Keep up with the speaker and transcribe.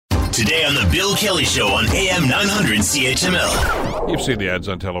Today on The Bill Kelly Show on AM 900 CHML. You've seen the ads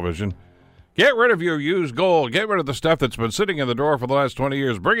on television. Get rid of your used gold. Get rid of the stuff that's been sitting in the drawer for the last 20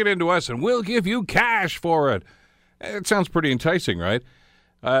 years. Bring it into us, and we'll give you cash for it. It sounds pretty enticing, right?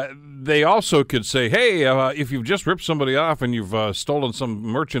 They also could say, hey, if you've just ripped somebody off and you've stolen some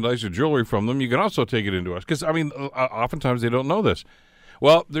merchandise or jewelry from them, you can also take it into us. Because, oftentimes they don't know this.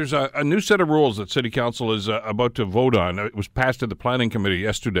 Well, there's a new set of rules that City Council is about to vote on. It was passed at the Planning Committee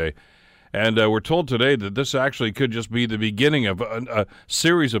yesterday. And we're told today that this actually could just be the beginning of a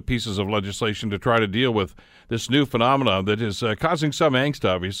series of pieces of legislation to try to deal with this new phenomenon that is causing some angst,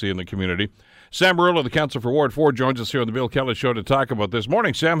 obviously, in the community. Sam Barillo, the councillor for Ward 4, joins us here on the Bill Kelly Show to talk about this.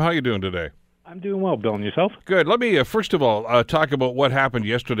 Morning, Sam. How are you doing today? I'm doing well, Bill, and yourself? Good. Let me, first of all, talk about what happened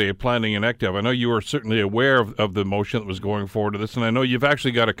yesterday at Planning and ECTEV. I know you were certainly aware of the motion that was going forward to this, and I know you've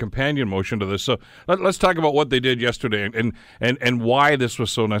actually got a companion motion to this. So let's talk about what they did yesterday and why this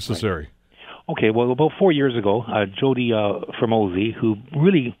was so necessary. Right. Okay, well, about 4 years ago, Jody Formosi, who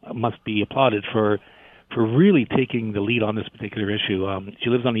really must be applauded for really taking the lead on this particular issue. She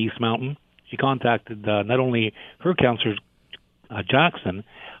lives on the East Mountain. She contacted not only her councillor, Jackson,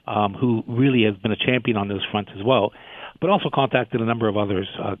 who really has been a champion on this front as well, but also contacted a number of others,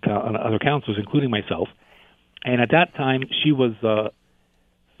 other councillors, including myself. And at that time, she was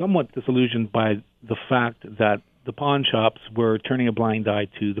somewhat disillusioned by the fact that the pawn shops were turning a blind eye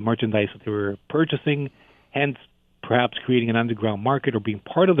to the merchandise that they were purchasing, hence perhaps creating an underground market or being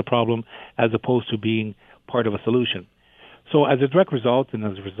part of the problem as opposed to being part of a solution. So as a direct result, and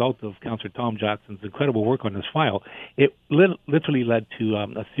as a result of Councillor Tom Jackson's incredible work on this file, it literally led to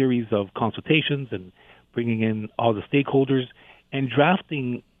a series of consultations and bringing in all the stakeholders and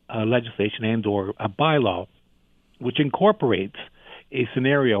drafting legislation and or a bylaw which incorporates a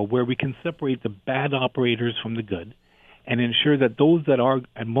scenario where we can separate the bad operators from the good and ensure that those that are,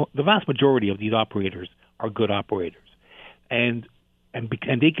 and the vast majority of these operators are good operators. And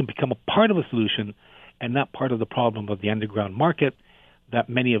they can become a part of a solution and not part of the problem of the underground market that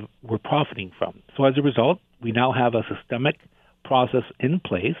many were profiting from. So as a result, we now have a systemic process in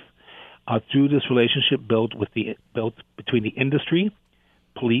place through this relationship built between the industry,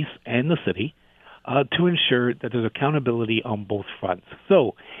 police, and the city, to ensure that there's accountability on both fronts.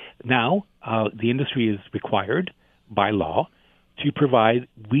 So now the industry is required by law to provide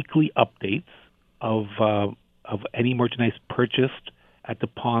weekly updates of any merchandise purchased at the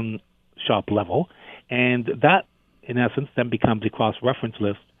pawn shop level, and that, in essence, then becomes a cross-reference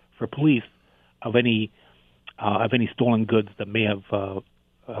list for police of any stolen goods that may have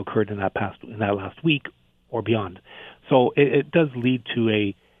occurred in that last week or beyond. So it does lead to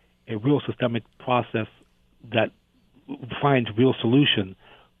a real systemic process that finds real solution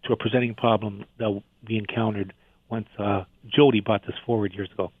to a presenting problem that we encountered once Jody brought this forward years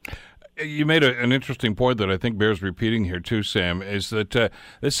ago. You made an interesting point that I think bears repeating here too, Sam, is that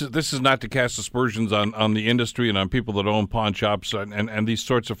this is not to cast aspersions on the industry and on people that own pawn shops and these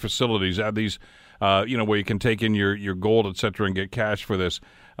sorts of facilities, these where you can take in your gold, et cetera, and get cash for this.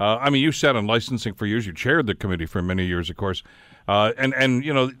 You sat on licensing for years. You chaired the committee for many years, of course. There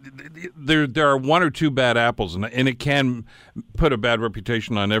are one or two bad apples, and it can put a bad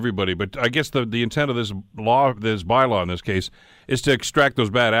reputation on everybody. But I guess the intent of this bylaw in this case, is to extract those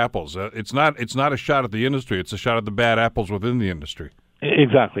bad apples. It's not a shot at the industry; it's a shot at the bad apples within the industry.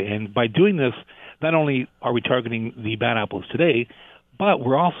 Exactly, and by doing this, not only are we targeting the bad apples today, but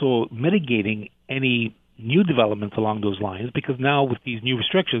we're also mitigating any new developments along those lines, because now with these new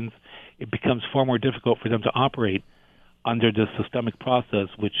restrictions, it becomes far more difficult for them to operate under this systemic process,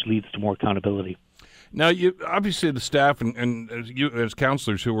 which leads to more accountability. Now, you obviously the staff and you as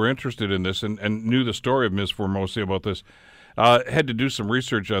councillors who were interested in this and knew the story of Ms. Formosi about this had to do some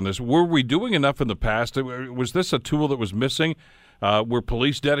research on this. Were we doing enough in the past? Was this a tool that was missing? Were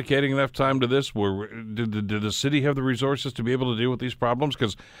police dedicating enough time to this? Did the city have the resources to be able to deal with these problems?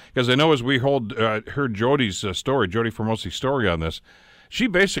 Because I know as we heard Jody's story, Jody Formosi's story on this, she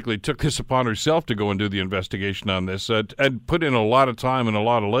basically took this upon herself to go and do the investigation on this and put in a lot of time and a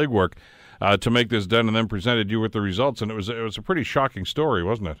lot of legwork to make this done, and then presented you with the results. And it was a pretty shocking story,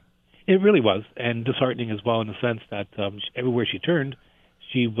 wasn't it? It really was, and disheartening as well in the sense that everywhere she turned,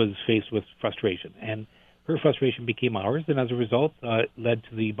 she was faced with frustration. And her frustration became ours, and as a result, led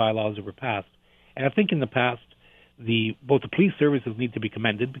to the bylaws that were passed. And I think in the past, both the police services need to be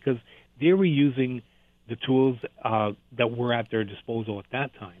commended because they were using the tools that were at their disposal at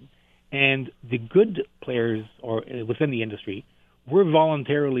that time. And the good players or within the industry were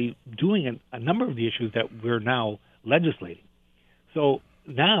voluntarily doing a number of the issues that we're now legislating. So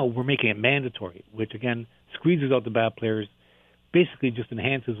now we're making it mandatory, which again squeezes out the bad players, basically just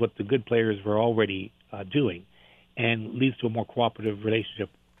enhances what the good players were already doing and leads to a more cooperative relationship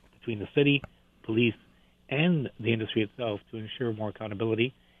between the city, police, and the industry itself to ensure more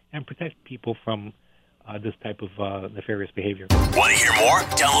accountability and protect people from this type of nefarious behavior. Want to hear more?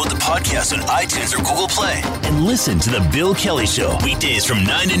 Download the podcast on iTunes or Google Play and listen to The Bill Kelly Show weekdays from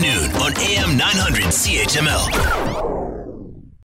 9 to noon on AM 900 CHML.